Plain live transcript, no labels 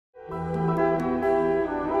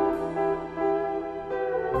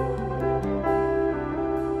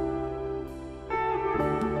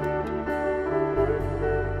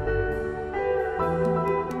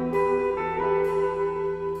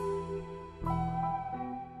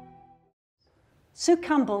Sue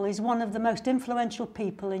Campbell is one of the most influential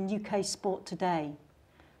people in UK sport today.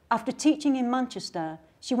 After teaching in Manchester,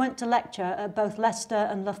 she went to lecture at both Leicester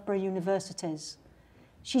and Loughborough universities.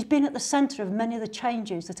 She's been at the centre of many of the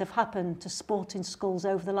changes that have happened to sport in schools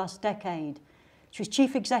over the last decade. She was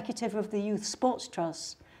Chief Executive of the Youth Sports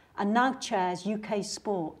Trust and now chairs UK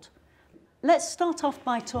Sport. Let's start off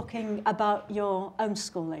by talking about your own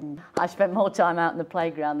schooling. I spent more time out in the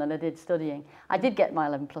playground than I did studying. I did get my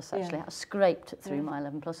 11 plus actually. Yeah. I scraped through my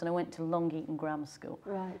 11 plus and I went to Long Eaton Grammar School.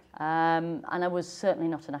 Right. And I was certainly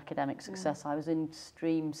not an academic success. I was in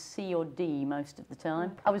stream C or D most of the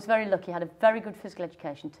time. I was very lucky. I had a very good physical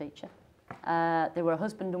education teacher. They were a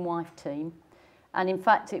husband and wife team. And in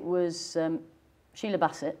fact it was Sheila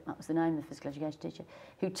Bassett, that was the name of the physical education teacher,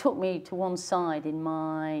 who took me to one side in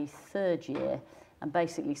my third year and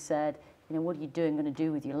basically said, you know, what are you going to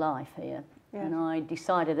do with your life here? Yeah. And I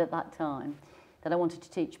decided at that time that I wanted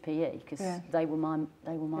to teach PE because they were my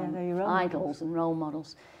idols and role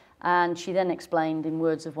models. And she then explained in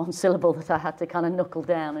words of one syllable that I had to kind of knuckle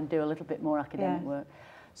down and do a little bit more academic work.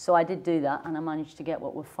 So I did do that, and I managed to get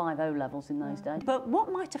what were 5.0 levels in those days. But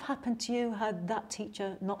what might have happened to you had that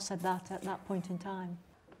teacher not said that at that point in time?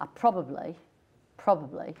 I probably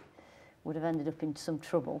would have ended up in some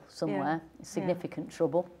trouble somewhere, significant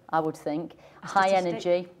trouble, I would think. High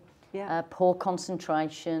energy, poor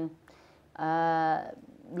concentration,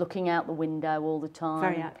 looking out the window all the time.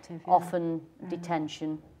 Very active. Often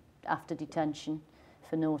detention, after detention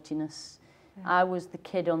for naughtiness. I was the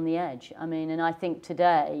kid on the edge. I mean, and I think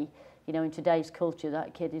today, you know, in today's culture,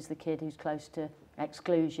 that kid is the kid who's close to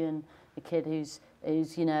exclusion, the kid who's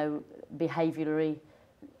you know, behaviourally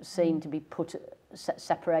seen to be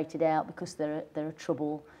separated out because they're a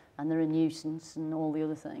trouble and they're a nuisance and all the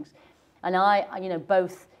other things. And I, you know,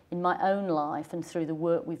 both in my own life and through the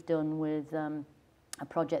work we've done with a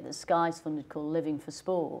project that Sky's funded called Living for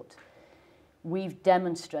Sport, we've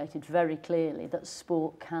demonstrated very clearly that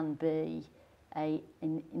sport can be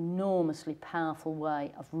an enormously powerful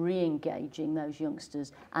way of re-engaging those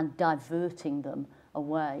youngsters and diverting them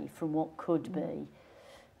away from what could be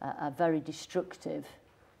a very destructive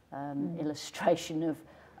illustration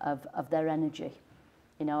of their energy.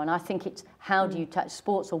 You know, and I think it's how do you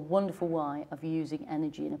sport's a wonderful way of using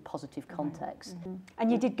energy in a positive context. And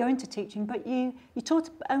you did go into teaching, but you taught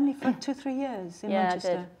only for 2-3 years in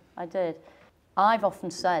Manchester. I did. I've often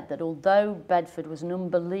said that although Bedford was an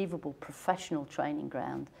unbelievable professional training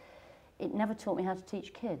ground, it never taught me how to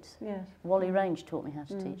teach kids. Yes. Whalley Range taught me how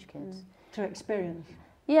to teach kids. Through experience?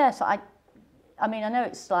 Yes, I mean, I know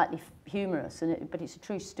it's slightly humorous, but it's a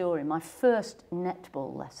true story. My first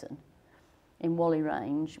netball lesson in Whalley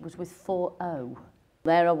Range was with 4.0.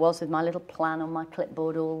 There I was with my little plan on my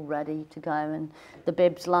clipboard all ready to go, and the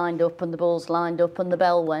bibs lined up and the balls lined up and the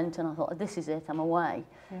bell went, and I thought, this is it, I'm away.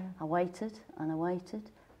 Yeah. I waited and I waited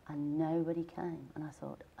and nobody came, and I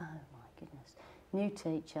thought, oh my goodness, new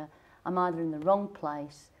teacher, I'm either in the wrong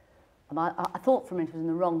place, I thought for a minute I was in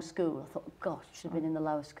the wrong school. I thought, gosh, I should have been in the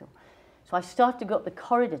lower school. So I started to go up the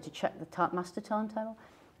corridor to check the master timetable,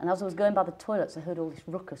 and as I was going by the toilets, I heard all this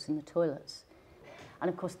ruckus in the toilets. And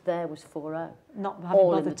of course, there was 4.0. Not having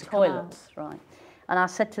all in the to toilets, right? And I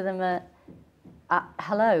said to them,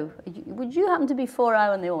 hello, would you happen to be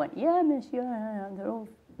 4.0? And they all went, yeah, miss, yeah.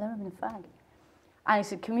 They're having a fag. And I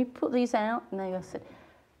said, can we put these out? And they all said,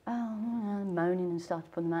 oh, moaning, and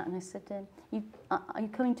started putting them out. And I said, are you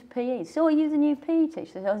coming to PE? So are you the new PE teacher? They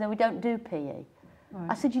said, oh, no, we don't do PE. Right.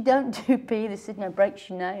 I said, you don't do PE? They said, no, breaks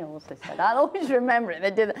your nails. They said, I'll always remember it. They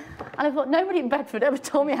did that. And I thought, nobody in Bedford ever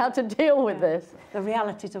told me how to deal with this. The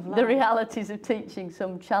realities of life. The realities of teaching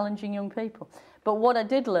some challenging young people. But what I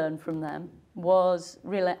did learn from them was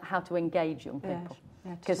really how to engage young people.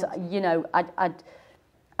 Because, you know,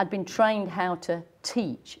 I'd been trained how to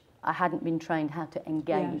teach. I hadn't been trained how to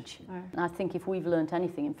engage. Yes. Right. And I think if we've learnt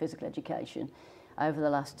anything in physical education over the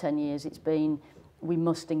last 10 years, it's been we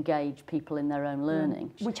must engage people in their own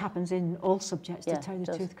learning. Which happens in all subjects, to tell you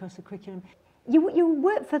the truth, across the curriculum. You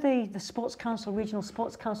work for the Sports Council, Regional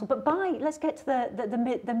Sports Council, but let's get to the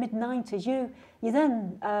mid-90s, you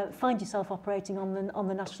then find yourself operating on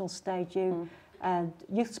the national stage.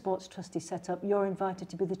 Youth Sports Trustee set up, you're invited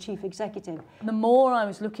to be the Chief Executive. The more I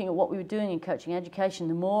was looking at what we were doing in coaching education,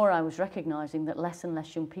 the more I was recognising that less and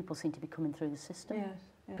less young people seem to be coming through the system. Yes.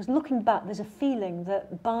 Because looking back, there's a feeling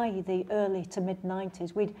that by the early to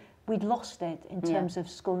mid-90s, we'd lost it in terms of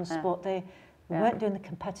school and sport. We weren't doing the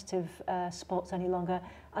competitive sports any longer,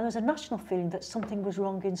 and there was a national feeling that something was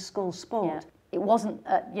wrong in school sport. It wasn't,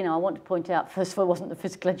 you know, I want to point out, first of all, it wasn't the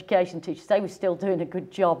physical education teachers. They were still doing a good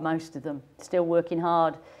job, most of them, still working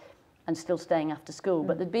hard and still staying after school.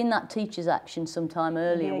 But there'd been that teacher's action sometime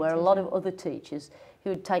earlier where a lot of other teachers who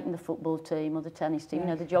had taken the football team or the tennis team, you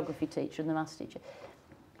know, the geography teacher and the maths teacher,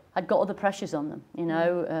 had got other pressures on them, you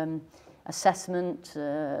know, assessment,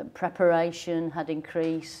 preparation had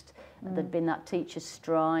increased, there'd been that teacher's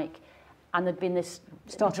strike, and there'd been this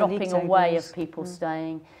dropping away of people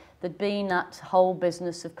staying. There'd been that whole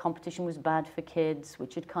business of competition was bad for kids,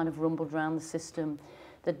 which had kind of rumbled around the system.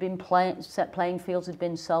 There'd been set playing fields had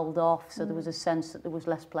been sold off, so there was a sense that there was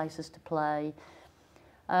less places to play.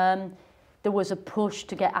 There was a push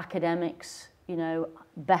to get academics, you know,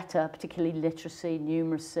 better, particularly literacy,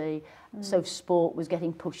 numeracy. So sport was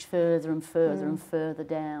getting pushed further and further and further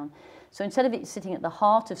down. So instead of it sitting at the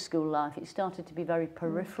heart of school life, it started to be very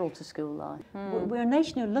peripheral to school life. We're a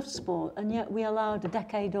nation who loves sport, and yet we allowed a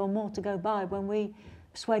decade or more to go by when we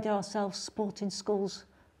persuaded ourselves sport in schools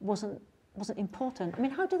wasn't important. I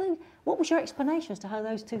mean, what was your explanation as to how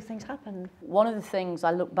those two things happened? One of the things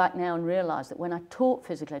I look back now and realise that when I taught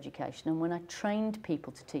physical education and when I trained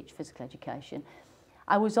people to teach physical education,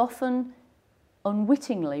 I was often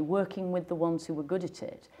unwittingly working with the ones who were good at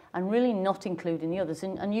it and really not including the others.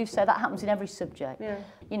 And you say that happens in every subject. Yeah.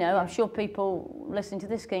 You know, I'm sure people listening to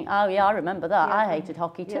this going, oh yeah, I remember that. Yeah. I hated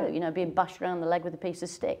hockey too, you know, being bashed around the leg with a piece of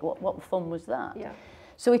stick. What fun was that? Yeah.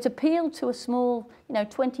 So it appealed to a small, you know,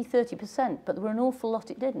 20, 30%, but there were an awful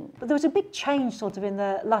lot it didn't. But there was a big change sort of in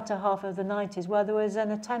the latter half of the 90s where there was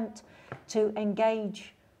an attempt to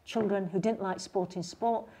engage children who didn't like sport in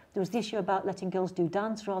sport. There was the issue about letting girls do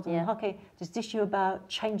dance rather than hockey. There's the issue about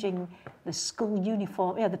changing the school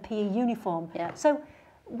uniform, the PE uniform. Yeah. So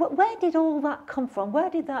where did all that come from? Where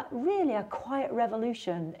did that really a quiet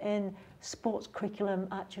revolution in sports curriculum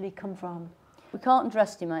actually come from? We can't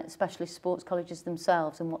underestimate the specialist sports colleges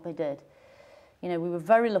themselves and what they did. You know, we were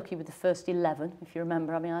very lucky with the first 11, if you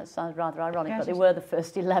remember. I mean, that sounds rather ironic, but they were the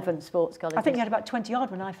first 11 sports colleges. I think you had about 20 odd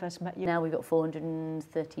when I first met you. Now we've got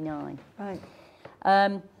 439.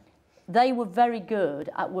 Right. They were very good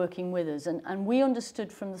at working with us, and we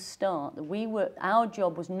understood from the start that our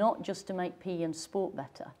job was not just to make PE and sport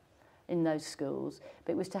better in those schools,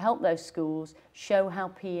 but it was to help those schools show how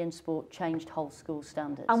PE and sport changed whole school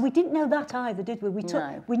standards. And we didn't know that either, did we?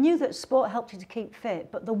 We knew that sport helped you to keep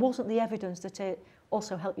fit, but there wasn't the evidence that it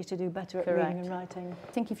also helped you to do better at reading and writing.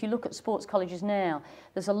 I think if you look at sports colleges now,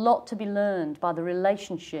 there's a lot to be learned by the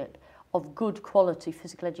relationship of good quality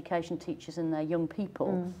physical education teachers and their young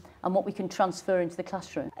people and what we can transfer into the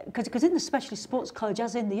classroom. Because in the specialist sports college,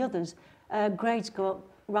 as in the others, grades go up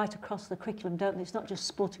right across the curriculum, don't they? It's not just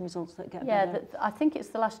sporting results that get better. I think it's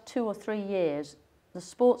the last 2 or 3 years, the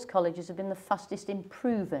sports colleges have been the fastest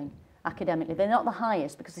improving academically. They're not the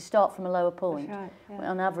highest because they start from a lower point. That's right,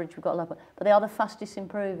 yeah. On average, we've got a lower point, but they are the fastest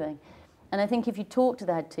improving. And I think if you talk to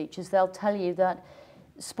the head teachers, they'll tell you that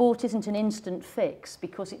sport isn't an instant fix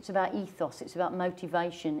because it's about ethos, it's about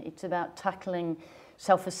motivation, it's about tackling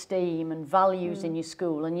self-esteem and values in your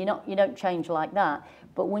school, and you don't change like that.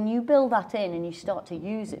 But when you build that in and you start to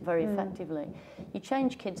use it very effectively, you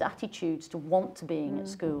change kids' attitudes to want to being at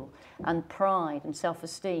school and pride and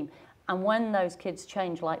self-esteem. And when those kids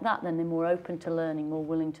change like that, then they're more open to learning, more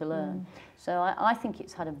willing to learn. So I think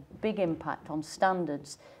it's had a big impact on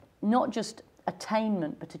standards, not just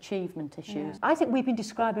attainment but achievement issues. Yeah. I think we've been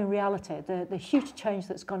describing reality, the huge change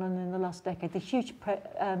that's gone on in the last decade, the huge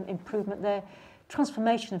improvement, the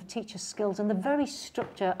transformation of teacher skills and the very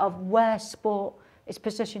structure of where sport is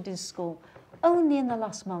positioned in school. Only in the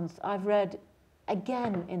last month I've read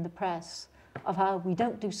again in the press of how we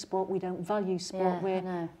don't do sport, we don't value sport,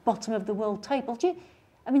 we're bottom of the world table.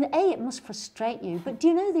 It must frustrate you, but do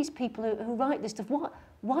you know these people who write this stuff,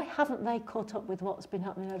 why haven't they caught up with what's been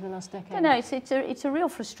happening over the last decade? No, it's a real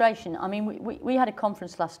frustration. I mean, we had a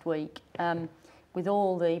conference last week with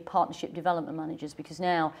all the partnership development managers because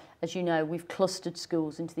now, as you know, we've clustered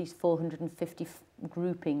schools into these 450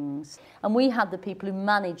 groupings. And we had the people who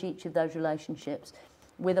manage each of those relationships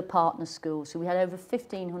with a partner school. So we had over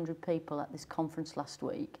 1,500 people at this conference last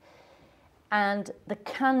week. And the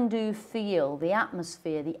can-do feel, the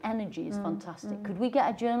atmosphere, the energy is fantastic. Could we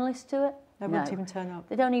get a journalist to it? They won't even turn up.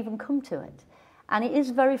 They don't even come to it. And it is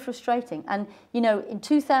very frustrating. And, you know, in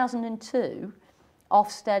 2002,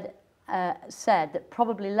 Ofsted said that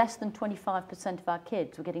probably less than 25% of our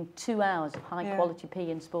kids were getting 2 hours of high-quality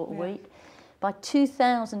PE and sport a week. By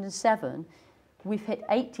 2007, we've hit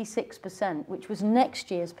 86%, which was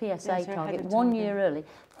next year's PSA target, 1 year early,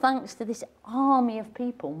 thanks to this army of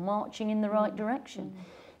people marching in the right direction.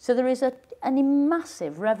 So there is a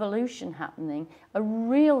massive revolution happening, a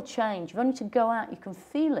real change. You've only to go out, you can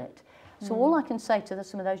feel it. So all I can say to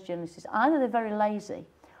some of those journalists is either they're very lazy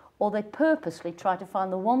or they purposely try to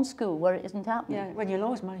find the one school where it isn't happening. Yeah, well, you'll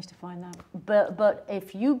always manage to find that. But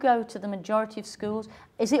if you go to the majority of schools,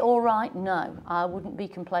 is it all right? No, I wouldn't be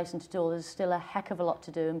complacent at all. There's still a heck of a lot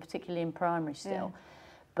to do, and particularly in primary still. Yeah.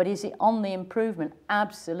 But is it on the improvement?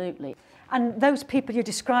 Absolutely. And those people you're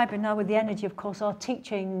describing now with the energy, of course, are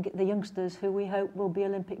teaching the youngsters who we hope will be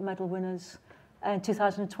Olympic medal winners in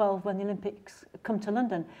 2012 when the Olympics come to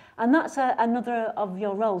London. And that's another of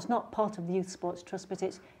your roles, not part of the Youth Sports Trust, but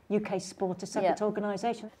it's UK Sport, a separate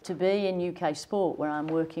organisation. To be in UK Sport, where I'm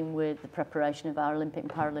working with the preparation of our Olympic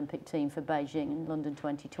and Paralympic team for Beijing and London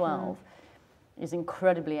 2012, is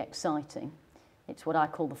incredibly exciting. It's what I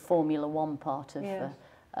call the Formula One part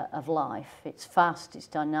of life. It's fast, it's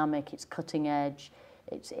dynamic, it's cutting edge,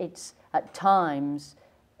 it's at times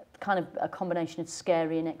kind of a combination of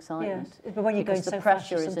scary and excitement. Yes, but when you're going the so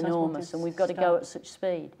pressure fast, is enormous and we've got to go at such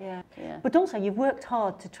speed. Yeah. But also you've worked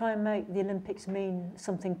hard to try and make the Olympics mean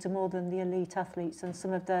something to more than the elite athletes, and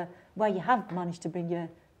some of the where you have managed to bring your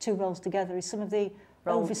two roles together is some of the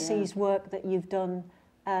overseas work that you've done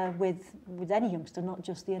with any youngster, not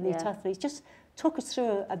just the elite athletes. Just talk us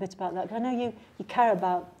through a bit about that, because I know you care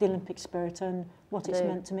about the Olympic spirit and what it's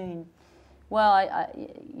meant to mean. Well,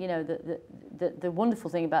 you know, the wonderful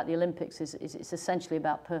thing about the Olympics is it's essentially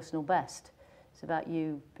about personal best. It's about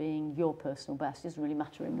you being your personal best. It doesn't really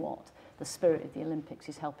matter in what. The spirit of the Olympics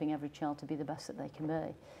is helping every child to be the best that they can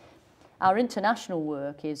be. Our international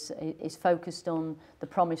work is focused on the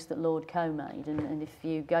promise that Lord Coe made. And if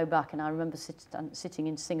you go back, and I remember sitting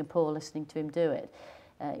in Singapore listening to him do it,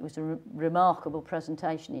 it was a remarkable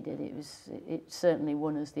presentation he did. It certainly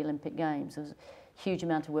won us the Olympic Games. There was a huge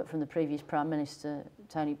amount of work from the previous Prime Minister,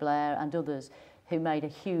 Tony Blair, and others who made a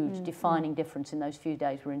huge defining difference in those few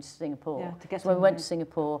days we were in Singapore. So when we went to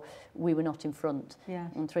Singapore, we were not in front.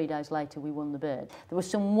 And 3 days later, we won the bid. There was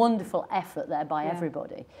some wonderful effort there by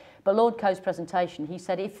everybody. But Lord Coe's presentation, he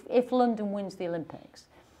said, if London wins the Olympics,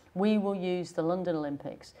 we will use the London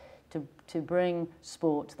Olympics to bring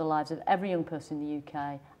sport to the lives of every young person in the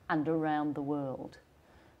UK and around the world.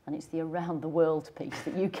 And it's the around the world piece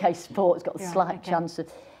that UK Sport's got a slight chance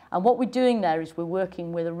of. And what we're doing there is we're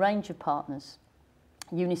working with a range of partners.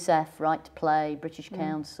 UNICEF, Right to Play, British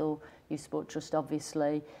Council, Youth Sport Trust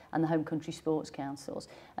obviously, and the Home Country Sports Councils.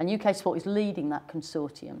 And UK Sport is leading that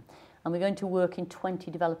consortium. And we're going to work in 20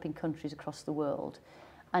 developing countries across the world.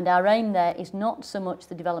 And our aim there is not so much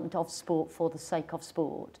the development of sport for the sake of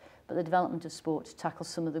sport, but the development of sport to tackle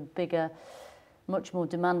some of the bigger, much more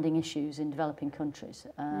demanding issues in developing countries.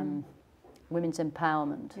 Women's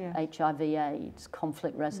empowerment, HIV/AIDS,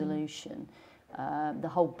 conflict resolution, the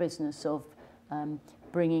whole business of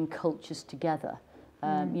bringing cultures together.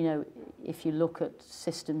 You know, if you look at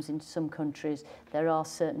systems in some countries, there are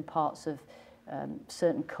certain parts of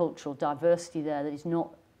certain cultural diversity there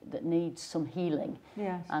that needs some healing.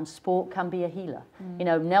 And sport can be a healer. You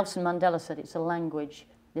know, Nelson Mandela said it's a language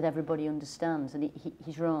that everybody understands, and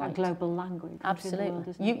he's right. A global language.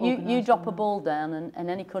 Absolutely. You drop a ball down in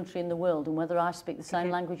any country in the world, and whether I speak the same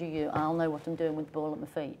language as you, I'll know what I'm doing with the ball at my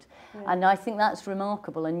feet. And I think that's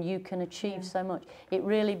remarkable, and you can achieve so much. It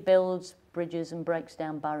really builds bridges and breaks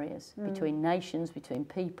down barriers between nations, between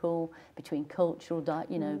people, between cultural,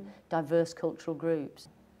 diverse cultural groups.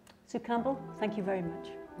 Sue Campbell, thank you very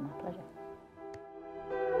much. My pleasure.